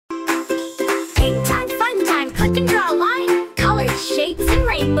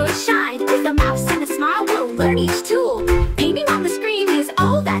rainbow shine. With a mouse and a smile, we'll learn each tool. Painting on the screen is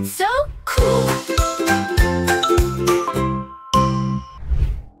all that's so cool.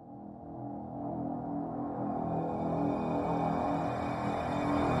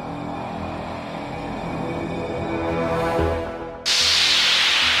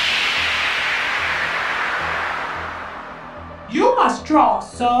 You must draw a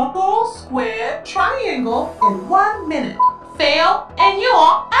circle, square, triangle in 1 minute. Fail and you're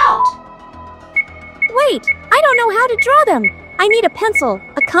out. Wait, I don't know how to draw them. I need a pencil,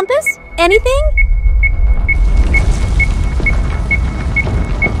 a compass, anything?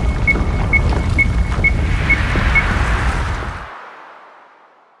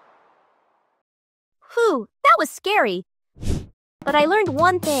 Whew, that was scary. But I learned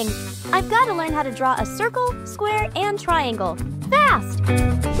one thing. I've got to learn how to draw a circle, square, and triangle. Fast!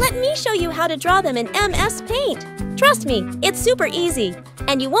 Let me show you how to draw them in MS Paint. Trust me, it's super easy,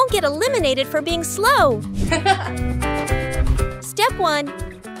 and you won't get eliminated for being slow. Step 1.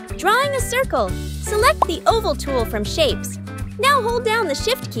 Drawing a circle. Select the oval tool from Shapes. Now hold down the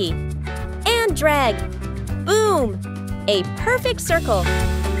Shift key and drag. Boom! A perfect circle.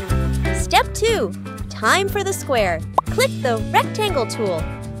 Step 2. Time for the square. Click the Rectangle tool.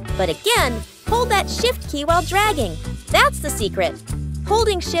 But again, hold that Shift key while dragging. That's the secret.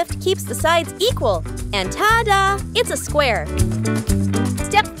 Holding Shift keeps the sides equal. And ta-da! It's a square.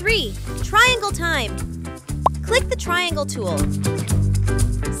 Step 3. Triangle time. Click the Triangle tool.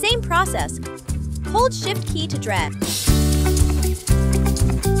 Same process. Hold Shift key to drag.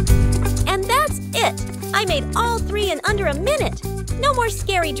 And that's it! I made all 3 in under a minute. No more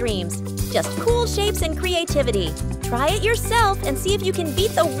scary dreams. Just cool shapes and creativity. Try it yourself and see if you can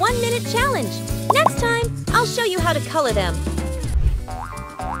beat the 1-minute challenge. Next time, I'll show you how to color them.